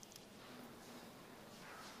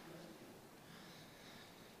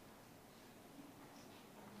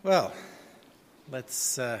Well,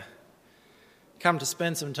 let's come to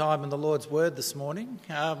spend some time in the Lord's Word this morning.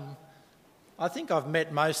 I think I've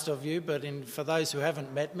met most of you, but for those who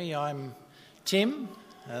haven't met me, I'm Tim,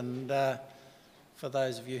 and for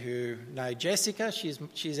those of you who know Jessica,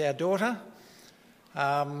 she's our daughter,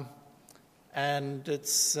 and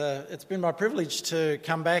it's been my privilege to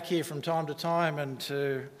come back here from time to time and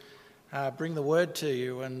to bring the Word to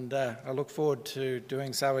you, and I look forward to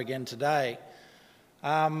doing so again today.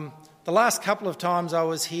 The last couple of times I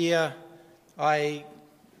was here, I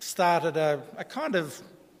started a kind of,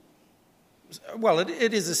 well,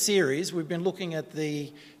 it is a series. We've been looking at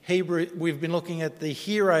the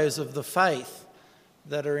heroes of the faith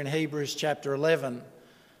that are in Hebrews chapter 11.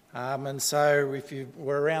 And so if you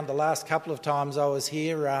were around the last couple of times I was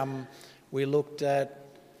here, we looked at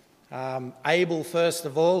Abel first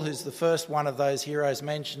of all, who's the first one of those heroes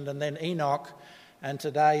mentioned, and then Enoch. And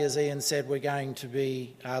today, as Ian said, we're going to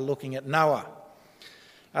be looking at Noah.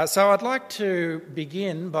 So I'd like to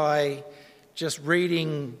begin by just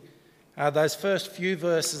reading those first few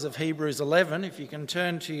verses of Hebrews 11. If you can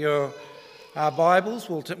turn to your Bibles,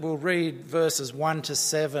 we'll read verses 1 to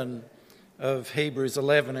 7 of Hebrews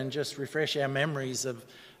 11 and just refresh our memories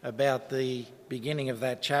about the beginning of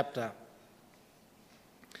that chapter.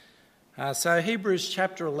 So Hebrews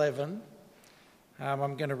chapter 11.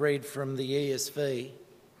 I'm going to read from the ESV.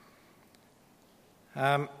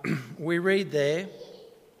 We read there,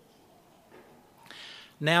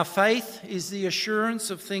 "Now faith is the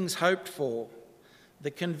assurance of things hoped for,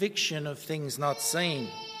 the conviction of things not seen.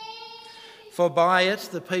 For by it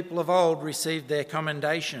the people of old received their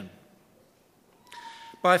commendation.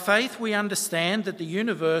 By faith we understand that the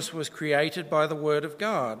universe was created by the word of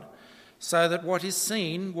God, so that what is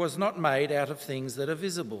seen was not made out of things that are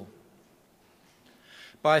visible.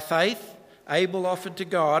 By faith, Abel offered to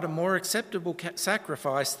God a more acceptable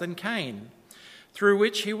sacrifice than Cain, through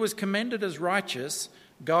which he was commended as righteous,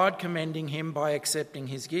 God commending him by accepting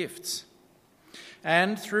his gifts.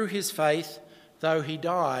 And through his faith, though he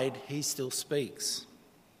died, he still speaks.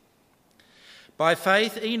 By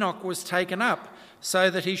faith, Enoch was taken up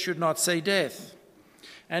so that he should not see death,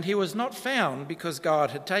 and he was not found because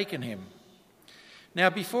God had taken him.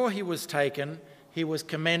 Now before he was taken, he was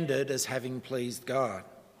commended as having pleased God.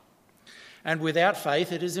 And without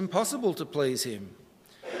faith it is impossible to please him.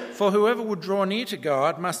 For whoever would draw near to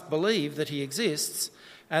God must believe that he exists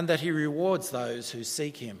and that he rewards those who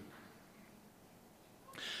seek him.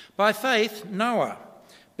 By faith, Noah,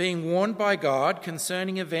 being warned by God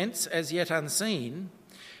concerning events as yet unseen,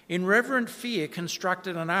 in reverent fear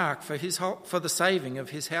constructed an ark for the saving of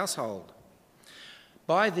his household.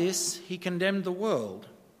 By this he condemned the world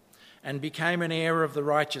and became an heir of the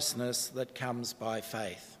righteousness that comes by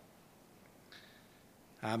faith."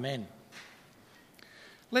 Amen.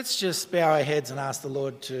 Let's just bow our heads and ask the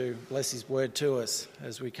Lord to bless his word to us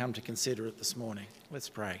as we come to consider it this morning. Let's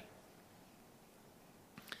pray.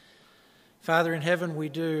 Father in heaven, we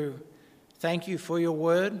do thank you for your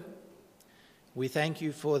word. We thank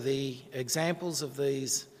you for the examples of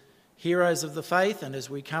these heroes of the faith, and as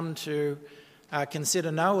we come to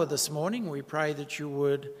consider Noah this morning, we pray that you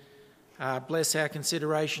would bless our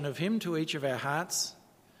consideration of him to each of our hearts.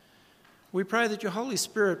 We pray that your Holy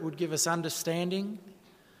Spirit would give us understanding,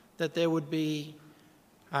 that there would be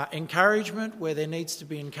encouragement where there needs to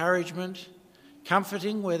be encouragement,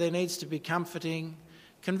 comforting where there needs to be comforting,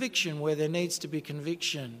 conviction where there needs to be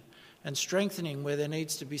conviction, and strengthening where there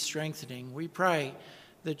needs to be strengthening. We pray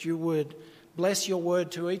that you would bless your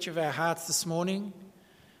word to each of our hearts this morning.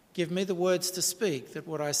 Give me the words to speak, that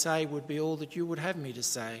what I say would be all that you would have me to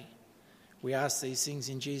say. We ask these things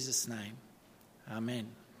in Jesus' name. Amen.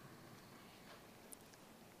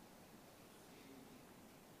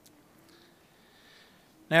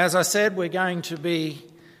 Now, as I said, we're going to be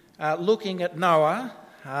looking at Noah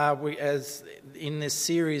as in this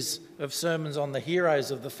series of sermons on the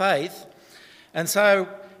heroes of the faith. And so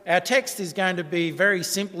our text is going to be very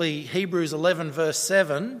simply Hebrews 11 verse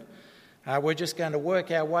 7. We're just going to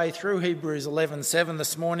work our way through Hebrews 11:7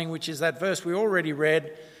 this morning, which is that verse we already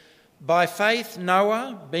read. By faith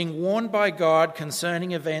Noah, being warned by God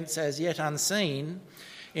concerning events as yet unseen,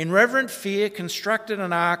 in reverent fear constructed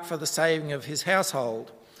an ark for the saving of his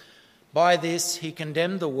household. By this he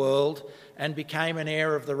condemned the world and became an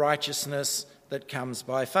heir of the righteousness that comes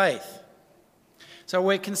by faith. So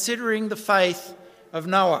we're considering the faith of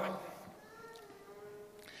Noah.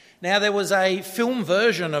 Now, there was a film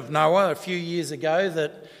version of Noah a few years ago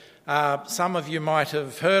that some of you might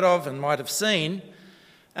have heard of and might have seen.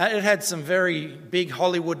 It had some very big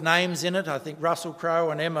Hollywood names in it. I think Russell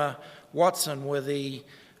Crowe and Emma Watson were the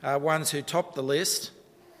ones who topped the list.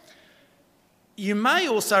 You may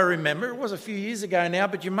also remember, it was a few years ago now,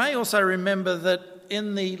 but you may also remember that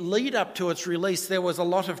in the lead up to its release there was a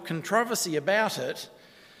lot of controversy about it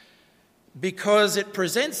because it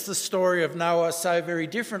presents the story of Noah so very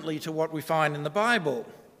differently to what we find in the Bible.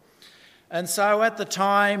 And so at the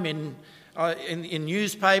time in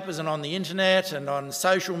newspapers and on the internet and on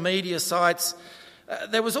social media sites,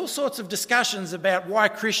 there was all sorts of discussions about why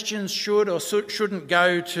Christians should or shouldn't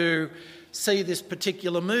go to see this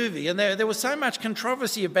particular movie. And there was so much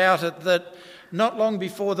controversy about it that not long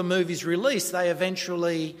before the movie's release, they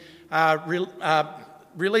eventually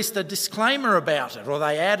released a disclaimer about it, or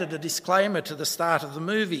they added a disclaimer to the start of the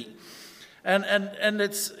movie. And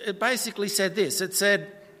it basically said this. It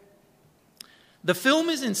said, "The film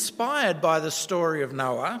is inspired by the story of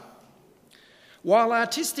Noah. While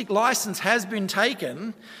artistic license has been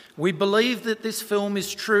taken, we believe that this film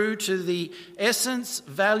is true to the essence,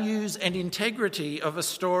 values and integrity of a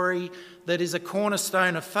story that is a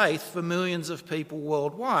cornerstone of faith for millions of people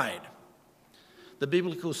worldwide." The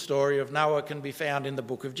biblical story of Noah can be found in the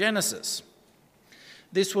book of Genesis.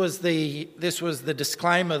 This was the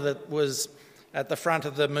disclaimer that was at the front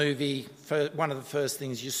of the movie, for one of the first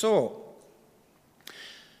things you saw.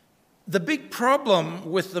 The big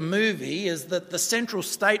problem with the movie is that the central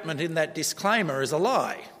statement in that disclaimer is a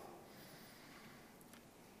lie.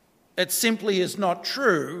 It simply is not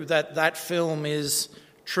true that that film is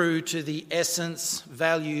true to the essence,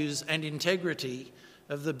 values and integrity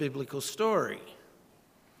of the biblical story.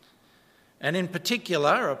 And in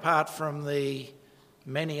particular, apart from the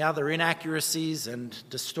many other inaccuracies and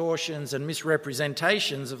distortions and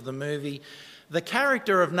misrepresentations of the movie, the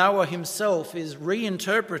character of Noah himself is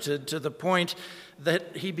reinterpreted to the point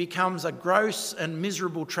that he becomes a gross and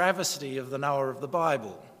miserable travesty of the Noah of the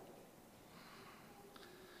Bible.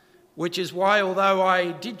 Which is why, although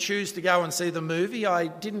I did choose to go and see the movie, I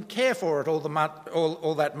didn't care for it all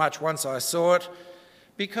that much once I saw it,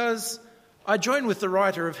 because I joined with the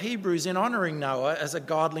writer of Hebrews in honouring Noah as a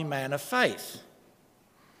godly man of faith.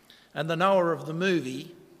 And the Noah of the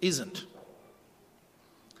movie isn't.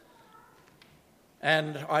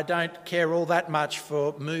 And I don't care all that much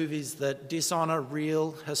for movies that dishonour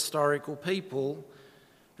real historical people,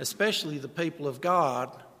 especially the people of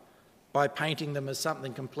God, by painting them as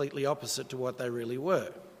something completely opposite to what they really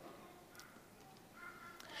were.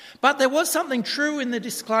 But there was something true in the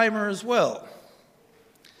disclaimer as well.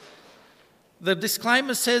 The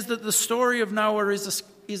disclaimer says that the story of Noah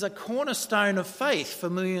is a cornerstone of faith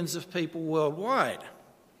for millions of people worldwide.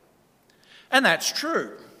 And that's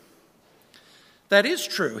true. That is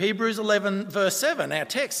true. Hebrews 11 verse 7, our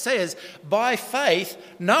text says, by faith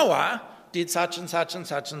Noah did such and such and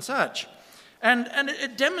such and such. And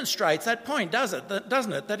it demonstrates that point, doesn't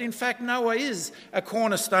it? That in fact Noah is a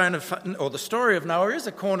cornerstone of, or the story of Noah is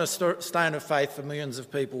a cornerstone of faith for millions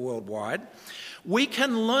of people worldwide. We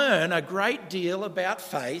can learn a great deal about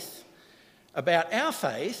faith, about our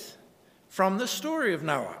faith, from the story of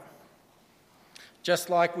Noah. Just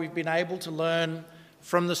like we've been able to learn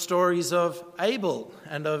from the stories of Abel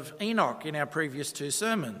and of Enoch in our previous two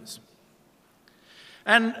sermons.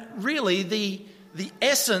 And really the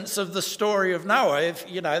essence of the story of Noah, if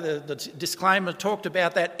you know the disclaimer talked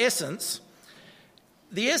about that essence,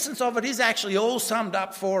 the essence of it is actually all summed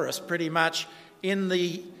up for us pretty much in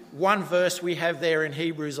the one verse we have there in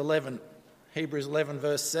Hebrews 11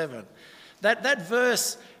 verse 7. That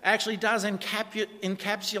verse actually does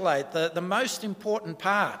encapsulate the most important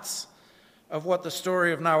parts of what the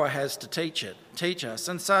story of Noah has to teach us.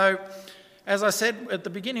 And so, as I said at the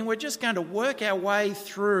beginning, we're just going to work our way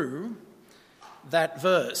through that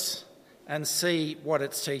verse and see what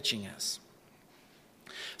it's teaching us.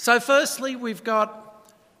 So firstly, we've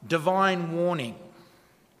got divine warning.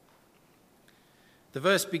 The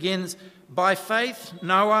verse begins, by faith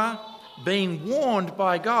Noah, being warned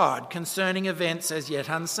by God concerning events as yet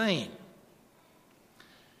unseen.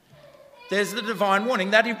 There's the divine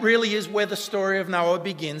warning. That really is where the story of Noah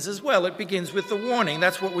begins as well. It begins with the warning.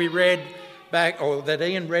 That's what we read back, or that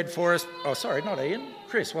Ian read for us. Oh, sorry, not Ian.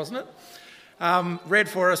 Chris, wasn't it? Read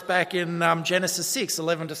for us back in Genesis 6,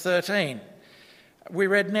 11 to 13. We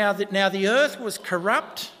read now the earth was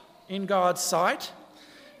corrupt in God's sight,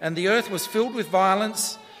 and the earth was filled with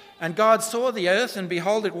violence, and God saw the earth, and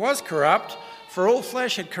behold, it was corrupt, for all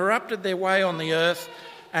flesh had corrupted their way on the earth.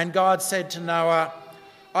 And God said to Noah,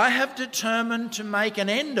 I have determined to make an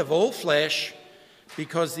end of all flesh,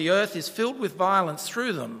 because the earth is filled with violence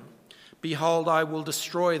through them. Behold, I will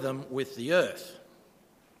destroy them with the earth.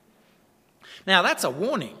 Now, that's a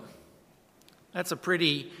warning. That's a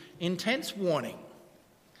pretty intense warning.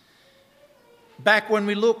 Back when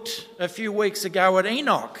we looked a few weeks ago at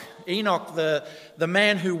Enoch, the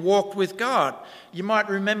man who walked with God, you might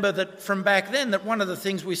remember that from back then that one of the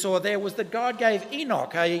things we saw there was that God gave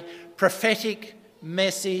Enoch a prophetic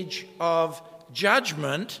message of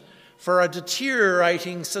judgment for a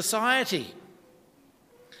deteriorating society.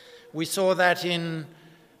 We saw that in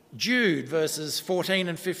Jude verses 14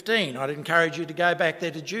 and 15. I'd encourage you to go back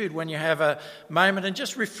there to Jude when you have a moment and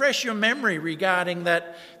just refresh your memory regarding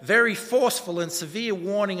that very forceful and severe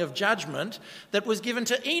warning of judgment that was given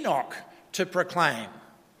to Enoch to proclaim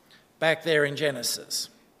back there in Genesis.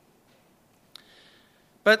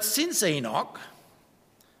 But since Enoch,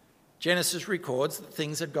 Genesis records that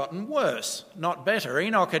things had gotten worse, not better.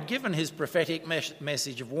 Enoch had given his prophetic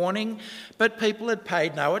message of warning, but people had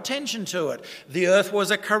paid no attention to it. The earth was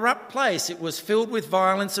a corrupt place. It was filled with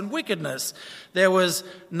violence and wickedness. There was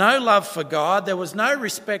no love for God. There was no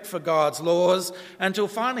respect for God's laws, until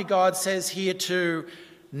finally God says here to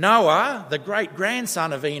Noah, the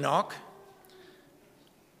great-grandson of Enoch,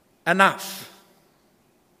 enough.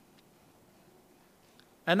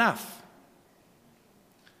 Enough.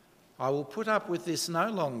 I will put up with this no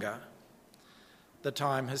longer. The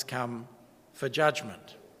time has come for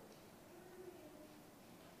judgment.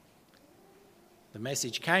 The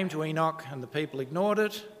message came to Enoch and the people ignored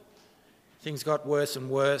it. Things got worse and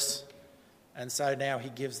worse. And so now he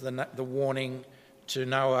gives the warning to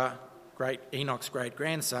Noah, Enoch's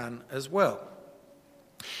great-grandson, as well.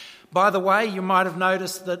 By the way, you might have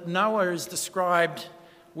noticed that Noah is described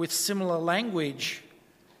with similar language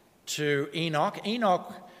to Enoch.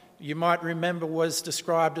 Enoch, you might remember, was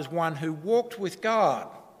described as one who walked with God.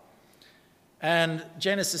 And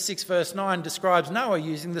Genesis 6 verse 9 describes Noah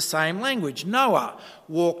using the same language. Noah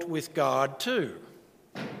walked with God too.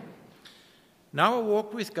 Noah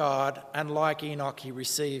walked with God, and like Enoch, he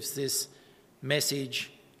receives this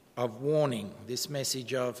message of warning, this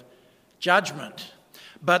message of judgment.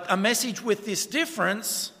 But a message with this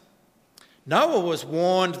difference: Noah was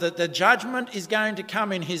warned that the judgment is going to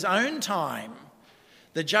come in his own time.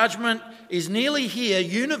 The judgment is nearly here.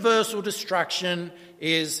 Universal destruction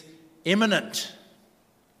is imminent.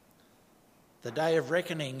 The day of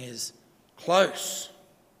reckoning is close.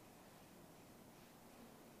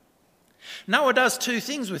 Noah does two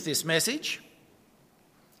things with this message.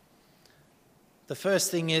 The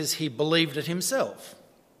first thing is he believed it himself.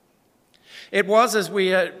 It was, as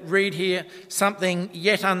we read here, something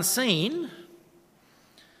yet unseen,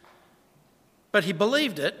 but he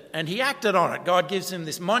believed it and he acted on it. God gives him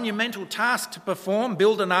this monumental task to perform,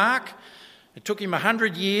 build an ark. It took him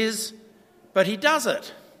 100 years, but he does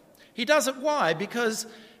it. He does it why? Because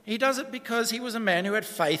he does it because he was a man who had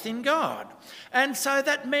faith in God. And so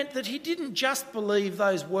that meant that he didn't just believe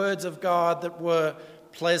those words of God that were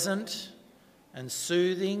pleasant and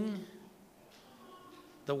soothing,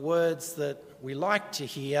 the words that we like to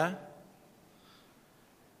hear.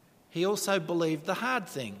 He also believed the hard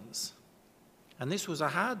things. And this was a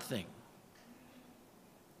hard thing.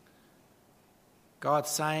 God's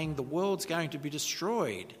saying the world's going to be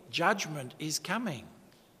destroyed. Judgment is coming.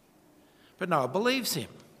 But Noah believes him.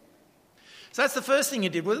 So that's the first thing he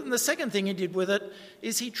did with it. And the second thing he did with it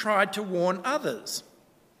is he tried to warn others.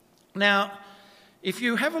 Now, if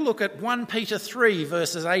you have a look at 1 Peter 3,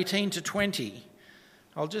 verses 18 to 20,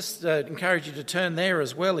 I'll just encourage you to turn there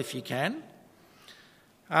as well if you can.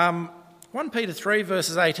 1 Peter 3,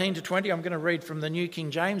 verses 18 to 20, I'm going to read from the New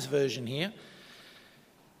King James Version here.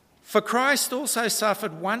 For Christ also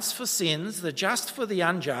suffered once for sins, the just for the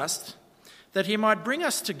unjust, that he might bring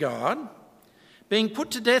us to God, being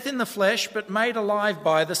put to death in the flesh, but made alive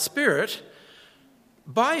by the Spirit,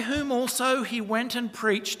 by whom also he went and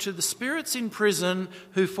preached to the spirits in prison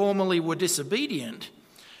who formerly were disobedient,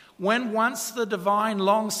 when once the divine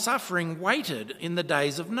long-suffering waited in the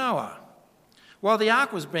days of Noah, while the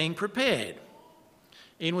ark was being prepared,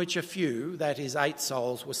 in which a few, that is 8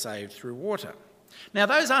 souls, were saved through water. Now,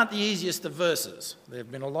 those aren't the easiest of verses. There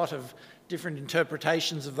have been a lot of different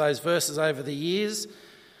interpretations of those verses over the years.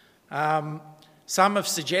 Some have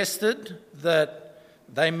suggested that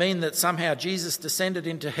they mean that somehow Jesus descended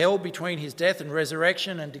into hell between his death and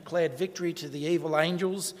resurrection and declared victory to the evil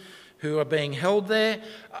angels who are being held there.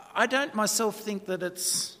 I don't myself think that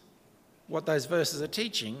it's what those verses are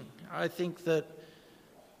teaching. I think that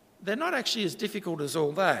they're not actually as difficult as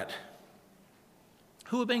all that.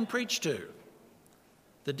 Who are being preached to?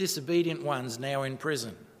 The disobedient ones now in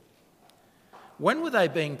prison. When were they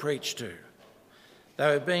being preached to? They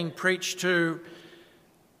were being preached to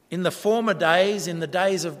in the former days, in the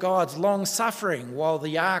days of God's long suffering, while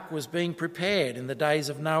the ark was being prepared in the days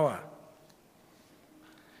of Noah.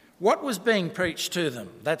 What was being preached to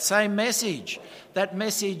them? That same message, that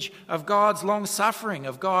message of God's long suffering,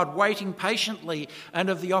 of God waiting patiently,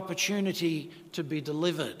 and of the opportunity to be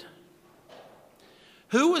delivered.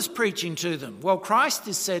 Who was preaching to them? Well, Christ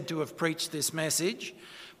is said to have preached this message,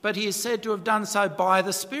 but he is said to have done so by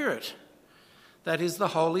the Spirit. That is the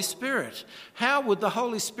Holy Spirit. How would the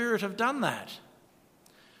Holy Spirit have done that?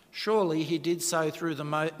 Surely he did so through the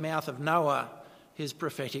mouth of Noah, his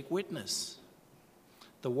prophetic witness,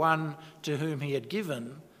 the one to whom he had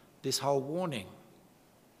given this whole warning.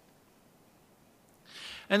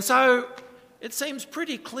 And so it seems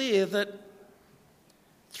pretty clear that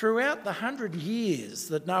throughout the 100 years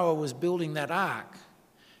that Noah was building that ark,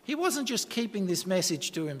 he wasn't just keeping this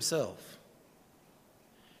message to himself.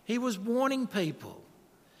 He was warning people.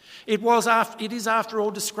 It is after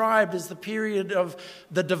all described as the period of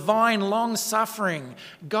the divine long suffering,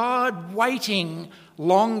 God waiting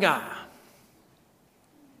longer.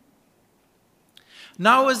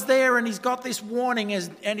 Noah's there and he's got this warning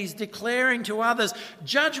and he's declaring to others,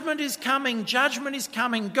 judgment is coming,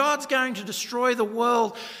 God's going to destroy the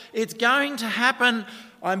world, it's going to happen.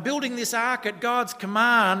 I'm building this ark at God's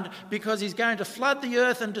command because he's going to flood the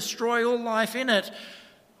earth and destroy all life in it.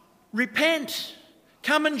 Repent,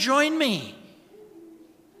 come and join me,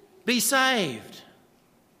 be saved.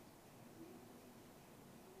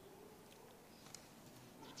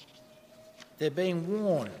 They're being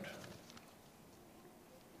warned.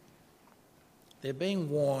 They're being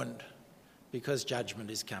warned because judgment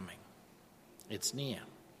is coming. It's near.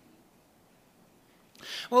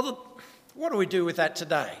 Well, what do we do with that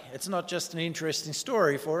today? It's not just an interesting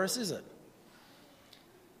story for us, is it?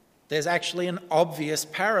 There's actually an obvious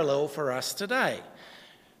parallel for us today,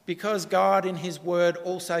 because God in his word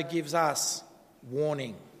also gives us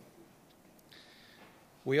warning.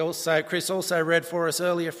 Chris also read for us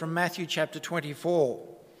earlier from Matthew chapter 24.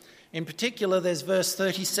 In particular, there's verse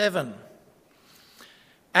 37.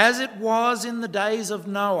 As it was in the days of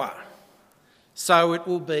Noah, so it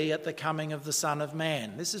will be at the coming of the Son of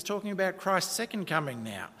Man. This is talking about Christ's second coming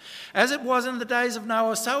now. As it was in the days of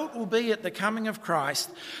Noah, so it will be at the coming of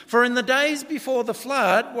Christ. For in the days before the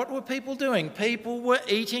flood, what were people doing? People were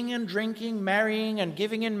eating and drinking, marrying and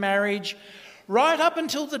giving in marriage, right up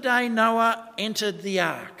until the day Noah entered the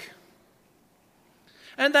ark.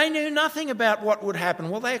 And they knew nothing about what would happen.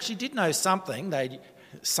 Well, they actually did know something.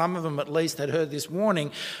 Some of them at least had heard this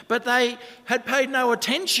warning, but they had paid no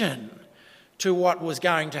attention to what was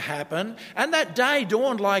going to happen. And that day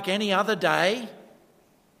dawned like any other day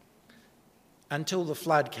until the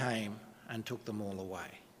flood came and took them all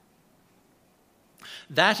away.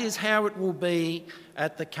 That is how it will be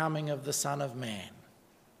at the coming of the Son of Man.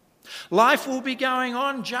 Life will be going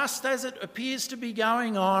on just as it appears to be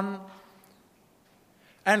going on,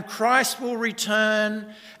 and Christ will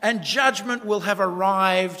return, and judgment will have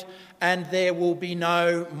arrived, and there will be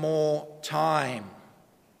no more time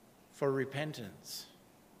for repentance.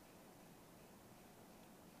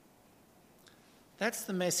 That's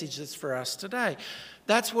the message that's for us today.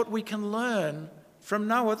 That's what we can learn from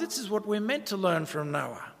Noah. This is what we're meant to learn from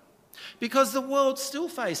Noah. Because the world still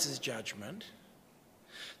faces judgment.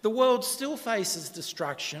 The world still faces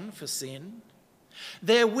destruction for sin.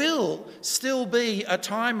 There will still be a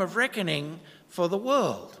time of reckoning for the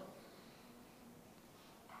world.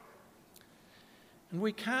 And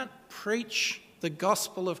we can't preach the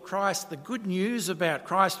gospel of Christ, the good news about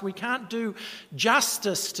Christ. We can't do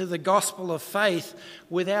justice to the gospel of faith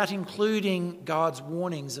without including God's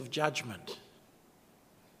warnings of judgment.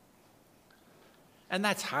 And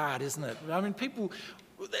that's hard, isn't it? I mean, people,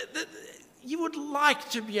 you would like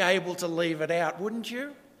to be able to leave it out, wouldn't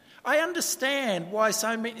you? I understand why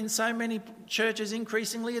in so many churches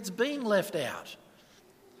increasingly it's being left out.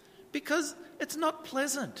 Because it's not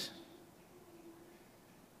pleasant.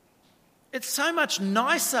 It's so much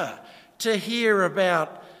nicer to hear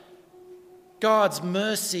about God's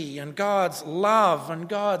mercy and God's love and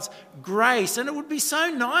God's grace. And it would be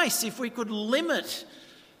so nice if we could limit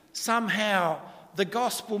somehow the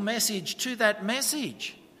gospel message to that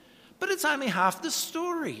message. But it's only half the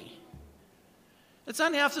story. It's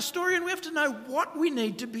only half the story, and we have to know what we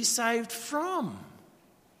need to be saved from.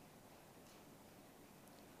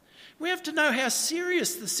 We have to know how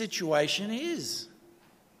serious the situation is.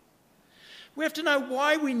 We have to know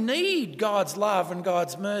why we need God's love and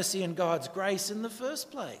God's mercy and God's grace in the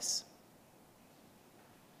first place.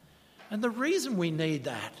 And the reason we need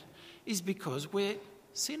that is because we're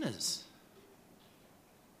sinners,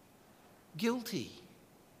 guilty,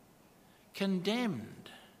 condemned.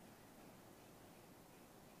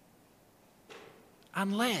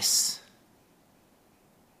 Unless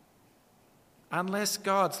unless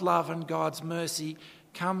God's love and God's mercy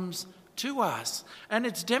comes to us. And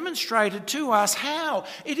it's demonstrated to us how?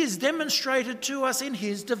 It is demonstrated to us in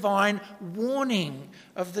his divine warning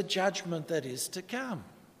of the judgment that is to come.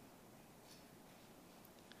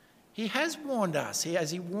 He has warned us,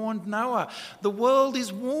 as he warned Noah. The world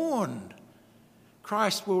is warned.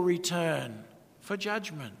 Christ will return for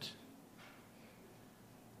judgment.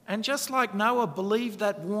 And just like Noah believed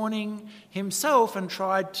that warning himself and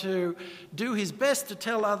tried to do his best to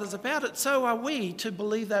tell others about it, so are we to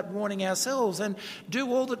believe that warning ourselves and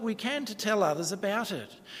do all that we can to tell others about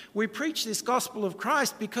it. We preach this gospel of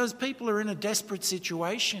Christ because people are in a desperate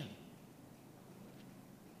situation.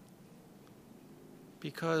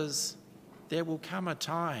 Because there will come a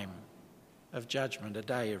time of judgment, a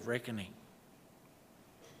day of reckoning.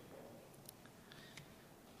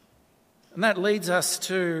 And that leads us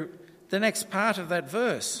to the next part of that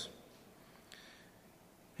verse.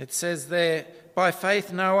 It says there, by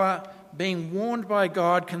faith Noah, being warned by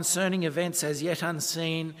God concerning events as yet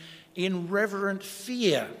unseen, in reverent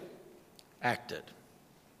fear acted.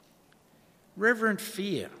 Reverent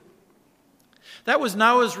fear. That was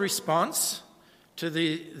Noah's response to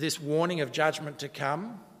this warning of judgment to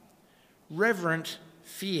come. Reverent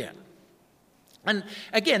fear. And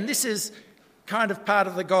again, this is kind of part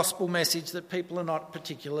of the gospel message that people are not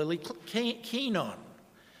particularly keen on.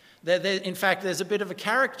 In fact, there's a bit of a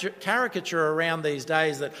caricature around these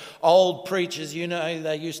days that old preachers,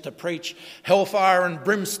 they used to preach hellfire and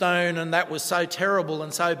brimstone, and that was so terrible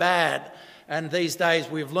and so bad. And these days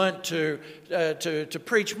we've learnt to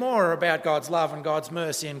preach more about God's love and God's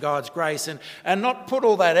mercy and God's grace and not put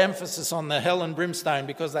all that emphasis on the hell and brimstone,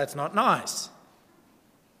 because that's not nice.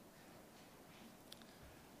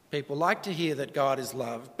 People like to hear that God is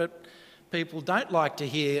love, but people don't like to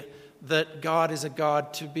hear that God is a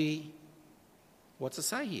God to be, what's it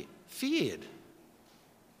say here? Feared.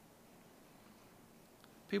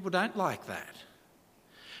 People don't like that.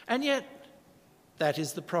 And yet, that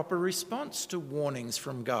is the proper response to warnings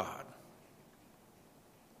from God.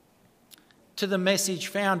 To the message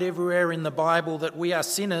found everywhere in the Bible that we are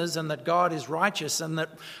sinners and that God is righteous and that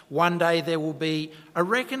one day there will be a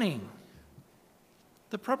reckoning.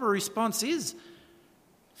 The proper response is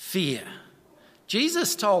fear.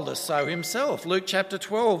 Jesus told us so himself. Luke chapter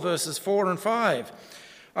 12, verses 4 and 5.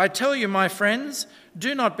 I tell you, my friends,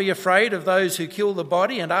 do not be afraid of those who kill the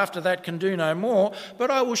body and after that can do no more,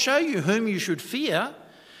 but I will show you whom you should fear.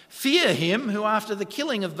 Fear him who after the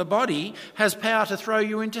killing of the body has power to throw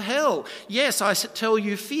you into hell. Yes, I tell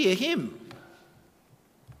you, fear him.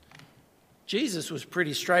 Jesus was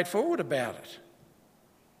pretty straightforward about it.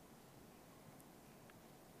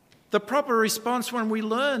 The proper response when we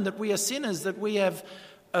learn that we are sinners, that we have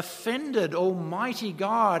offended Almighty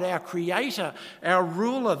God, our Creator, our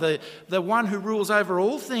ruler, the one who rules over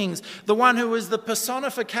all things, the one who is the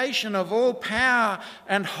personification of all power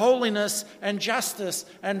and holiness and justice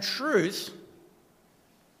and truth,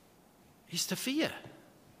 is to fear.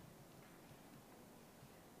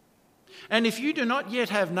 And if you do not yet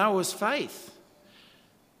have Noah's faith,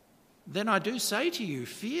 then I do say to you,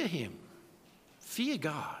 fear him, fear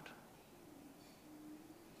God.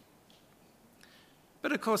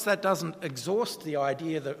 But of course that doesn't exhaust the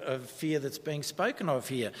idea of fear that's being spoken of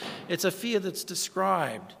here. It's a fear that's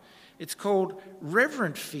described. It's called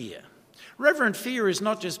reverent fear. Reverent fear is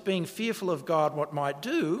not just being fearful of God what might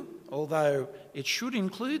do, although it should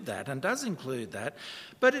include that and does include that,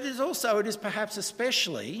 but it is perhaps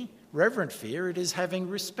especially reverent fear. It is having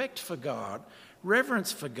respect for God,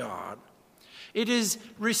 reverence for God. It is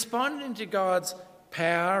responding to God's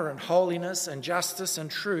power and holiness and justice and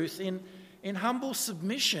truth in humble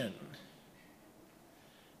submission,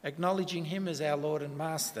 acknowledging him as our Lord and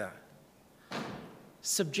Master,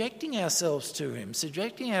 subjecting ourselves to him,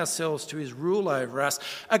 subjecting ourselves to his rule over us,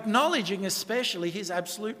 acknowledging especially his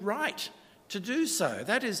absolute right to do so.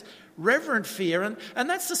 That is reverent fear, and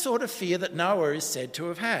that's the sort of fear that Noah is said to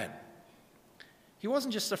have had. He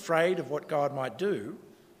wasn't just afraid of what God might do.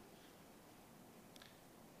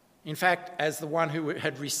 In fact, as the one who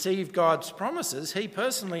had received God's promises, he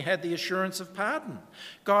personally had the assurance of pardon.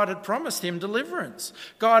 God had promised him deliverance.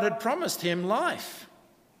 God had promised him life.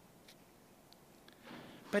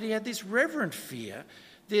 But he had this reverent fear,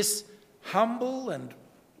 this humble and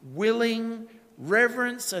willing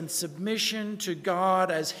reverence and submission to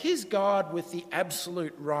God as his God with the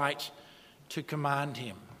absolute right to command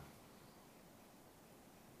him.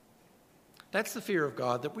 That's the fear of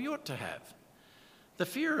God that we ought to have. The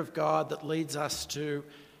fear of God that leads us to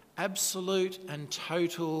absolute and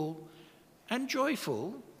total and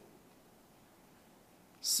joyful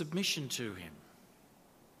submission to him.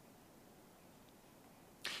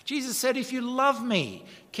 Jesus said, if you love me,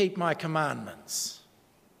 keep my commandments.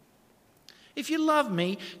 If you love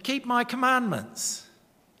me, keep my commandments.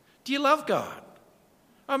 Do you love God?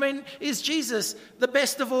 I mean, is Jesus the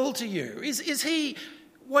best of all to you? Is he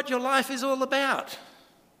what your life is all about?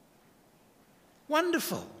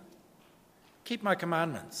 Wonderful. Keep my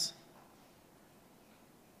commandments.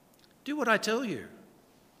 Do what I tell you.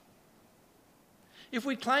 If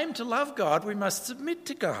we claim to love God, we must submit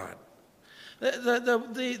to God.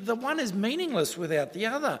 The one is meaningless without the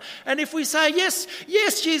other. And if we say, yes,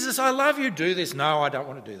 Jesus, I love you, do this. No, I don't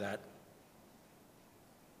want to do that.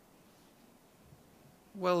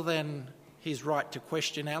 Well, then he's right to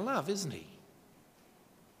question our love, isn't he?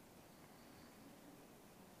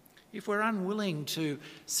 If we're unwilling to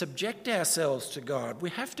subject ourselves to God,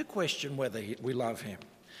 we have to question whether we love him.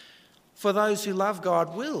 For those who love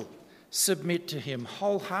God will submit to him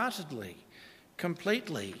wholeheartedly,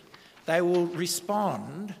 completely. They will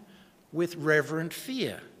respond with reverent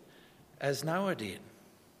fear, as Noah did.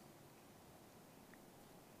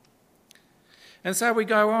 And so we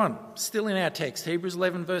go on, still in our text, Hebrews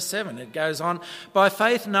 11 verse 7. It goes on, by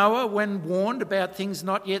faith Noah, when warned about things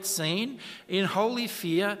not yet seen, in holy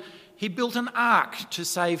fear, he built an ark to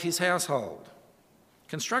save his household.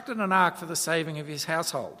 Constructed an ark for the saving of his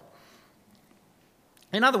household.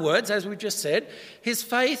 In other words, as we've just said, his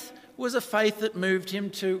faith was a faith that moved him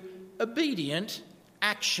to obedient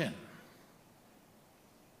action.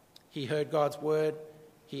 He heard God's word,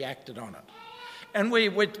 he acted on it. And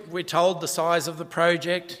we're told the size of the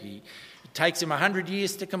project. It takes him 100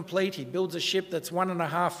 years to complete. He builds a ship that's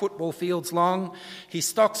 1.5 football fields long. He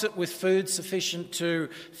stocks it with food sufficient to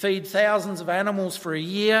feed thousands of animals for a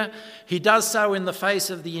year. He does so in the face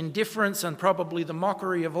of the indifference and probably the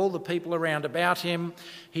mockery of all the people around about him.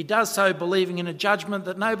 He does so believing in a judgment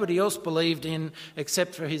that nobody else believed in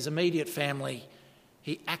except for his immediate family.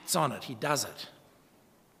 He acts on it. He does it.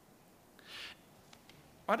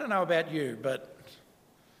 I don't know about you, but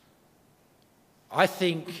I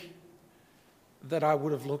think that I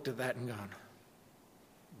would have looked at that and gone,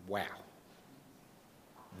 wow,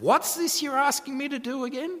 what's this you're asking me to do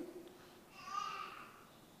again?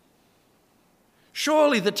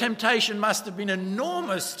 Surely the temptation must have been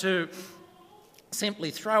enormous to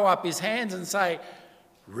simply throw up his hands and say,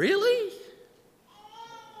 really?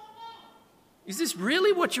 Is this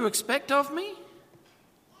really what you expect of me?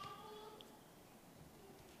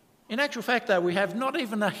 In actual fact, though, we have not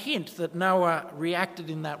even a hint that Noah reacted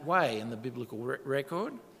in that way in the biblical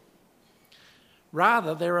record.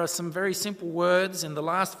 Rather, there are some very simple words in the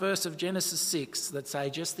last verse of Genesis 6 that say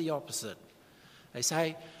just the opposite. They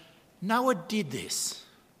say, Noah did this.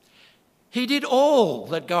 He did all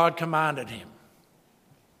that God commanded him.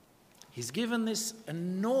 He's given this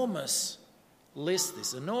enormous list,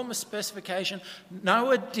 this enormous specification.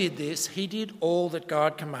 Noah did this. He did all that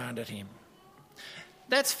God commanded him.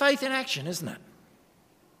 That's faith in action, isn't it?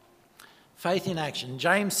 Faith in action.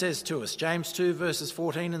 James says to us, James 2 verses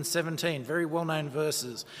 14 and 17, very well-known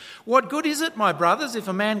verses. What good is it, my brothers, if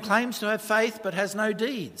a man claims to have faith but has no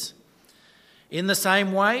deeds? In the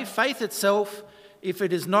same way, faith by itself, if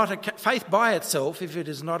it is not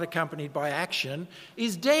accompanied by action,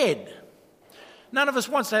 is dead. None of us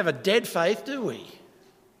wants to have a dead faith, do we?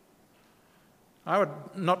 I'm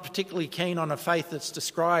not particularly keen on a faith that's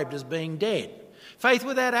described as being dead. Faith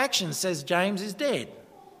without action, says James, is dead.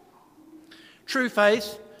 True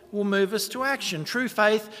faith will move us to action. True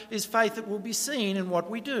faith is faith that will be seen in what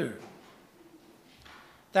we do.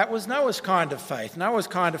 That was Noah's kind of faith. Noah's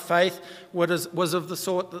kind of faith was of the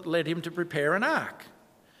sort that led him to prepare an ark.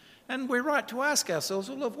 And we're right to ask ourselves,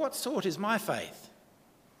 well, of what sort is my faith?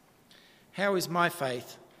 How is my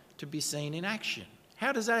faith to be seen in action?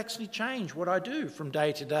 How does that actually change what I do from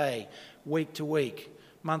day to day, week to week,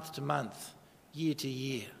 month to month, year to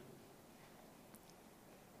year?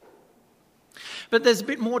 But there's a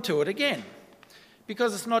bit more to it again,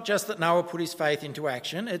 because it's not just that Noah put his faith into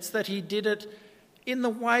action, it's that he did it in the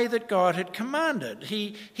way that God had commanded.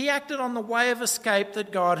 He acted on the way of escape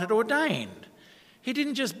that God had ordained. He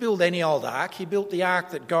didn't just build any old ark, he built the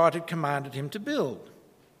ark that God had commanded him to build.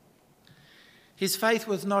 His faith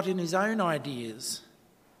was not in his own ideas.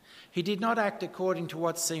 He did not act according to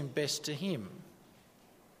what seemed best to him.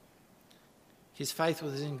 His faith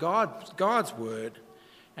was in God's word,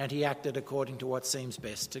 and he acted according to what seems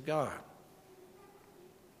best to God.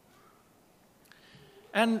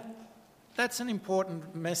 And that's an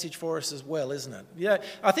important message for us as well, isn't it? Yeah,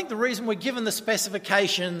 I think the reason we're given the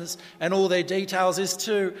specifications and all their details is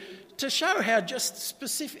to show how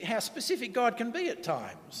specific God can be at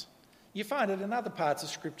times. You find it in other parts of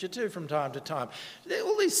Scripture too from time to time. There are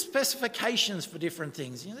all these specifications for different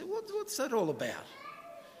things. You know, what's that all about?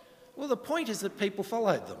 Well, the point is that people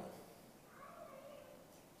followed them.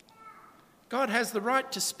 God has the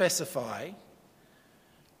right to specify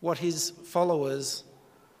what his followers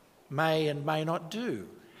may and may not do,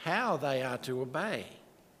 how they are to obey.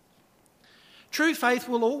 True faith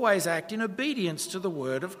will always act in obedience to the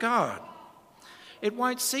word of God. It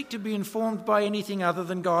won't seek to be informed by anything other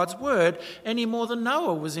than God's word, any more than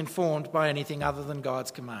Noah was informed by anything other than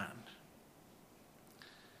God's command.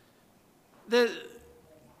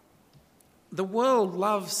 The world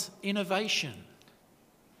loves innovation,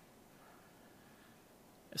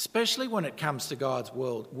 especially when it comes to God's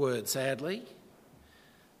word, sadly.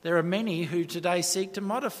 There are many who today seek to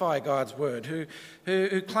modify God's word,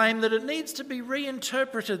 who claim that it needs to be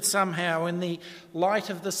reinterpreted somehow in the light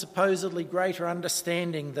of the supposedly greater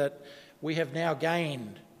understanding that we have now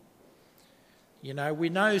gained. You know, we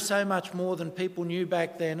know so much more than people knew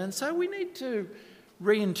back then, and so we need to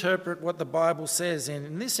reinterpret what the Bible says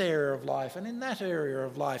in this area of life and in that area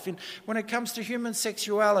of life. When it comes to human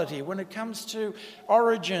sexuality, when it comes to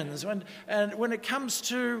origins, and when it comes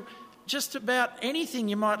to just about anything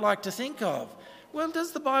you might like to think of. Well,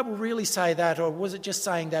 does the Bible really say that, or was it just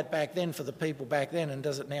saying that back then for the people back then, and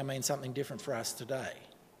does it now mean something different for us today?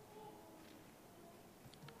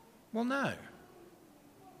 Well, no.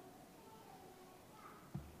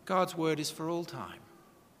 God's word is for all time.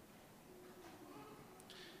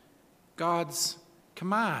 God's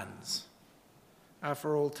commands are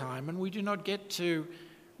for all time, and we do not get to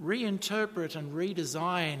reinterpret and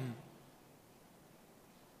redesign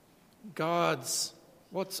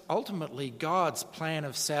what's ultimately God's plan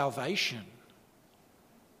of salvation,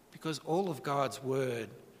 because all of God's word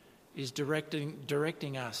is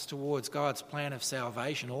directing us towards God's plan of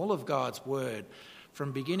salvation. All of God's word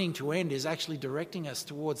from beginning to end is actually directing us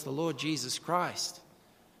towards the Lord Jesus Christ.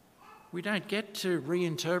 We don't get to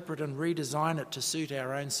reinterpret and redesign it to suit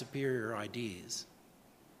our own superior ideas.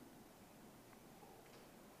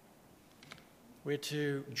 We're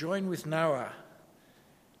to join with Noah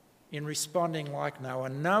in responding like Noah.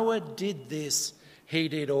 Noah did this, he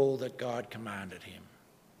did all that God commanded him.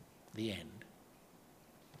 The end.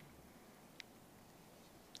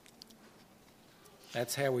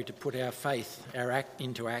 That's how we're to put our faith, our act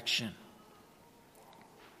into action.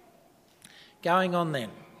 Going on then,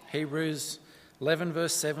 Hebrews 11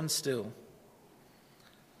 verse 7 still.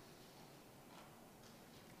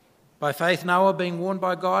 By faith Noah, being warned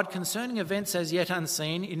by God concerning events as yet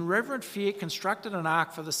unseen, in reverent fear constructed an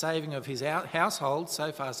ark for the saving of his household.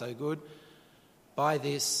 So far so good. By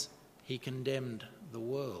this he condemned the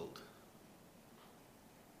world.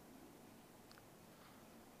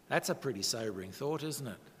 That's a pretty sobering thought, isn't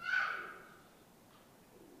it?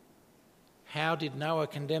 How did Noah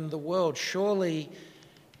condemn the world? Surely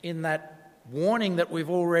in that warning that we've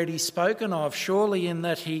already spoken of, surely in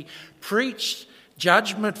that he preached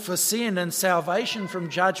judgment for sin and salvation from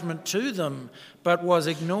judgment to them, but was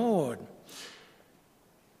ignored.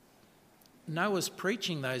 Noah's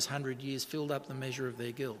preaching those 100 years filled up the measure of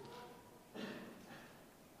their guilt.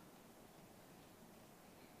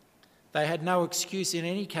 They had no excuse in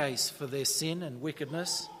any case for their sin and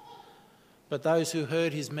wickedness, but those who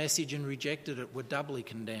heard his message and rejected it were doubly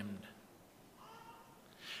condemned.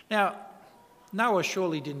 Now, Noah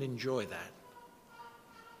surely didn't enjoy that.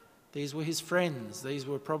 These were his friends. These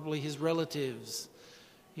were probably his relatives,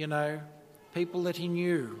 people that he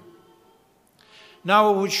knew.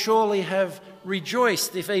 Noah would surely have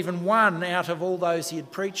rejoiced if even one out of all those he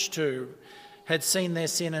had preached to had seen their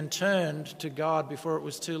sin and turned to God before it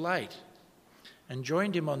was too late and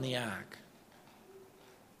joined him on the ark.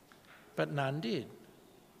 But none did.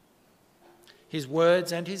 His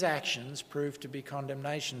words and his actions proved to be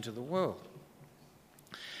condemnation to the world.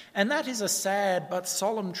 And that is a sad but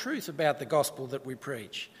solemn truth about the gospel that we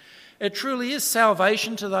preach. It truly is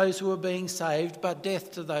salvation to those who are being saved, but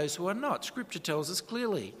death to those who are not. Scripture tells us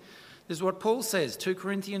clearly. This is what Paul says, 2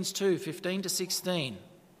 Corinthians 2, 15 to 16.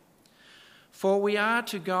 For we are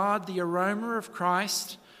to God the aroma of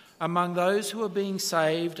Christ among those who are being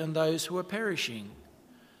saved and those who are perishing.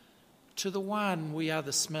 To the one we are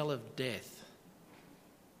the smell of death,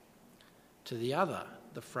 to the other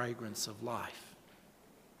the fragrance of life.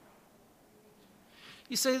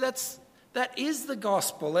 You see, that is the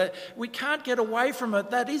gospel. We can't get away from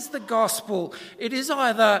it. That is the gospel. It is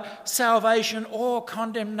either salvation or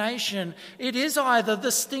condemnation. It is either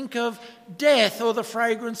the stink of death or the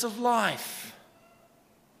fragrance of life.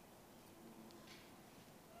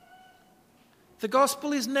 The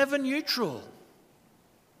gospel is never neutral.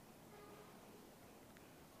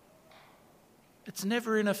 It's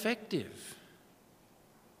never ineffective.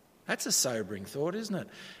 That's a sobering thought, isn't it?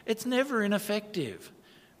 It's never ineffective.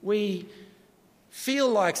 We feel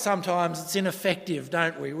like sometimes it's ineffective,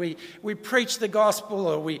 don't we? We preach the gospel,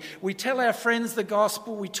 or we tell our friends the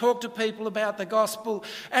gospel, we talk to people about the gospel,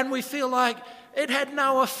 and we feel like it had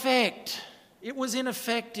no effect. It was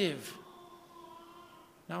ineffective.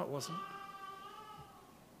 No, it wasn't.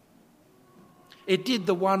 It did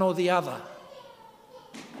the one or the other.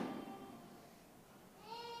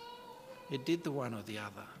 It did the one or the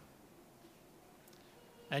other.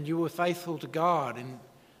 And you were faithful to God in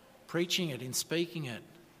preaching it, in speaking it.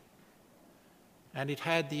 And it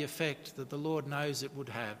had the effect that the Lord knows it would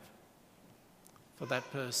have for that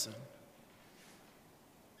person.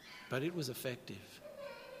 But it was effective.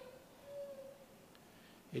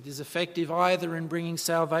 It is effective either in bringing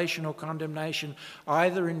salvation or condemnation,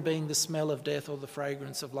 either in being the smell of death or the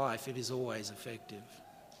fragrance of life. It is always effective.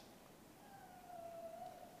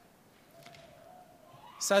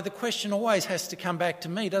 So the question always has to come back to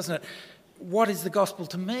me, doesn't it? What is the gospel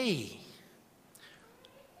to me?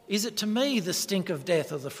 Is it to me the stink of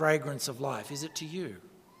death or the fragrance of life? Is it to you?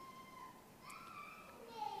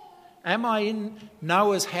 Am I in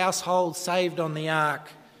Noah's household saved on the ark,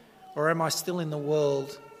 or am I still in the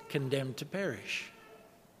world condemned to perish?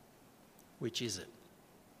 Which is it?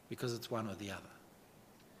 Because it's one or the other.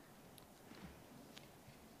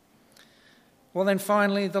 Well, then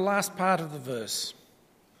finally, the last part of the verse.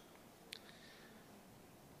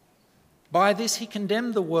 By this he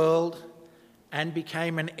condemned the world and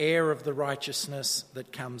became an heir of the righteousness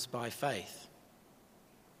that comes by faith.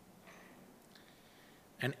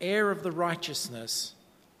 An heir of the righteousness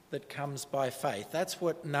that comes by faith. That's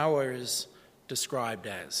what Noah is described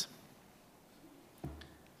as.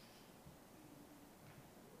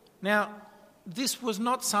 Now, this was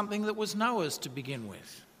not something that was Noah's to begin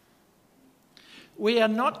with. We are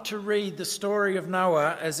not to read the story of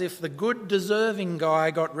Noah as if the good, deserving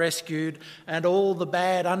guy got rescued and all the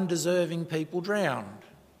bad, undeserving people drowned.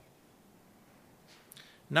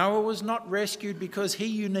 Noah was not rescued because he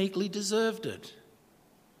uniquely deserved it.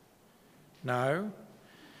 No,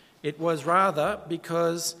 it was rather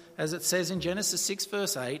because, as it says in Genesis 6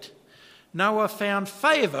 verse 8, Noah found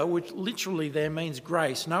favour, which literally there means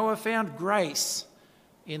grace. Noah found grace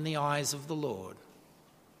in the eyes of the Lord.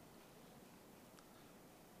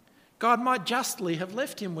 God might justly have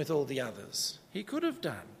left him with all the others. He could have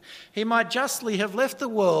done. He might justly have left the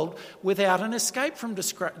world without an escape from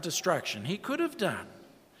destruction. He could have done.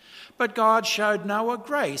 But God showed Noah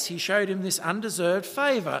grace. He showed him this undeserved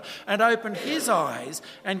favour and opened his eyes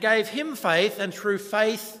and gave him faith, and through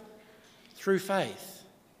faith,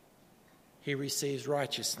 he receives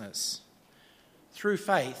righteousness. Through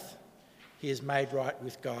faith, he is made right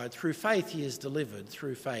with God. Through faith, he is delivered.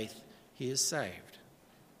 Through faith, he is saved.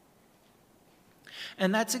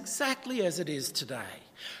 And that's exactly as it is today.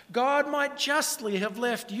 God might justly have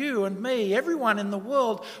left you and me, everyone in the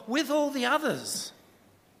world, with all the others.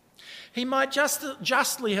 He might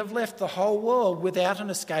justly have left the whole world without an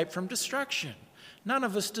escape from destruction. None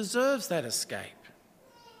of us deserves that escape.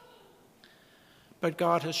 But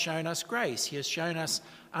God has shown us grace. He has shown us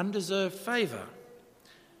undeserved favour.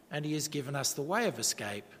 And he has given us the way of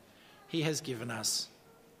escape. He has given us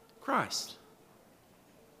Christ.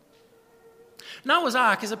 Noah's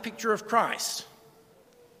Ark is a picture of Christ.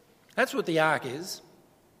 That's what the ark is.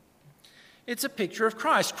 It's a picture of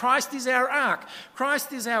Christ. Christ is our ark.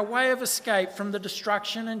 Christ is our way of escape from the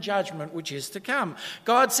destruction and judgment which is to come.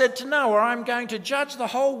 God said to Noah, I'm going to judge the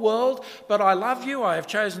whole world, but I love you, I have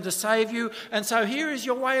chosen to save you, and so here is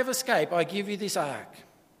your way of escape. I give you this ark.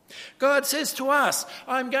 God says to us,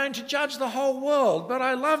 I'm going to judge the whole world, but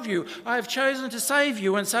I love you, I have chosen to save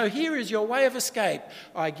you, and so here is your way of escape.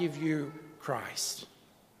 I give you Christ.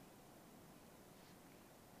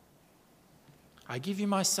 I give you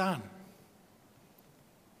my Son.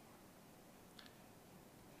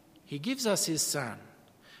 He gives us his Son,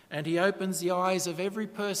 and he opens the eyes of every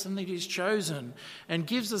person that he's chosen and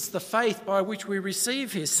gives us the faith by which we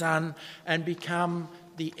receive his Son and become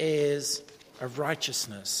the heirs of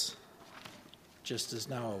righteousness, just as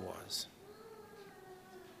Noah was.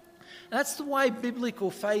 That's the way biblical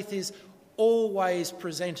faith is always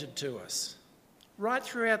presented to us, right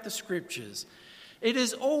throughout the Scriptures. It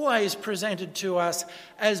is always presented to us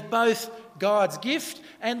as both God's gift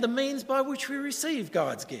and the means by which we receive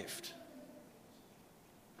God's gift.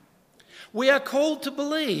 We are called to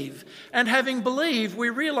believe, and having believed, we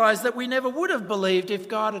realise that we never would have believed if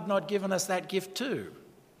God had not given us that gift too.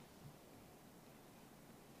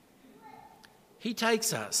 He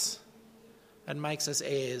takes us and makes us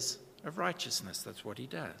heirs of righteousness. That's what he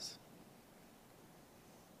does.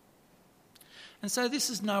 And so this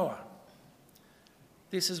is Noah.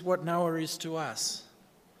 This is what Noah is to us.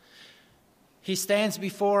 He stands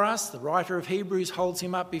before us, the writer of Hebrews holds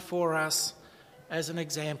him up before us as an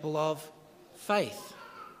example of faith.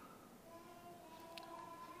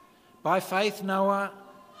 By faith, Noah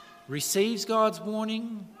receives God's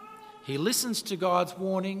warning, he listens to God's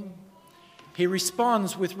warning, he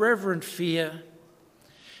responds with reverent fear,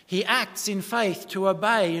 he acts in faith to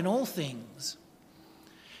obey in all things.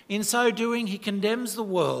 In so doing, he condemns the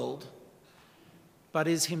world, but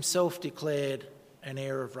is himself declared an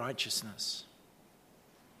heir of righteousness.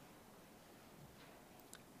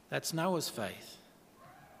 That's Noah's faith.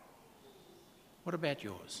 What about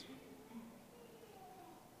yours?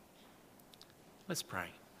 Let's pray.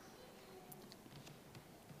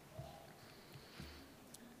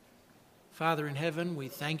 Father in heaven, we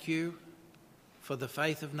thank you for the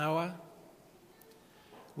faith of Noah.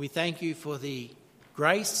 We thank you for the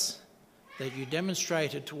grace that you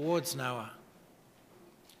demonstrated towards Noah.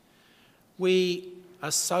 We are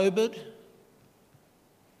sobered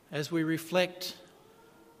as we reflect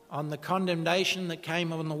on the condemnation that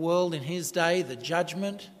came on the world in his day, the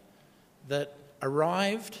judgment that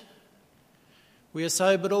arrived. We are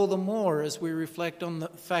sobered all the more as we reflect on the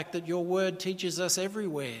fact that your word teaches us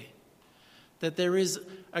everywhere that there is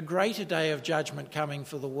a greater day of judgment coming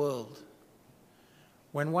for the world,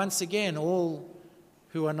 when once again all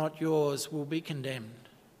who are not yours will be condemned.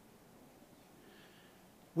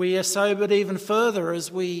 We are sobered even further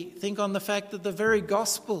as we think on the fact that the very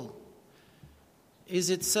gospel is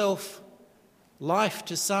itself life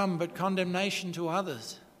to some but condemnation to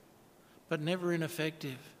others, but never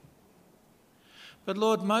ineffective. But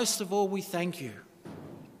Lord, most of all, we thank you.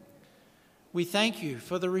 We thank you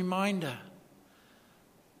for the reminder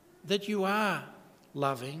that you are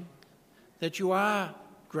loving, that you are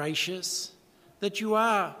gracious, that you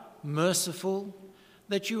are merciful,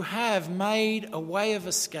 that you have made a way of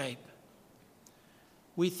escape.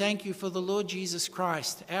 We thank you for the Lord Jesus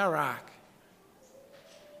Christ, our ark.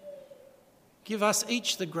 Give us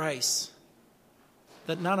each the grace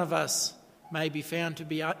that none of us may be found to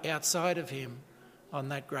be outside of him on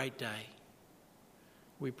that great day.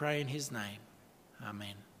 We pray in his name.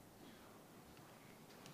 Amen.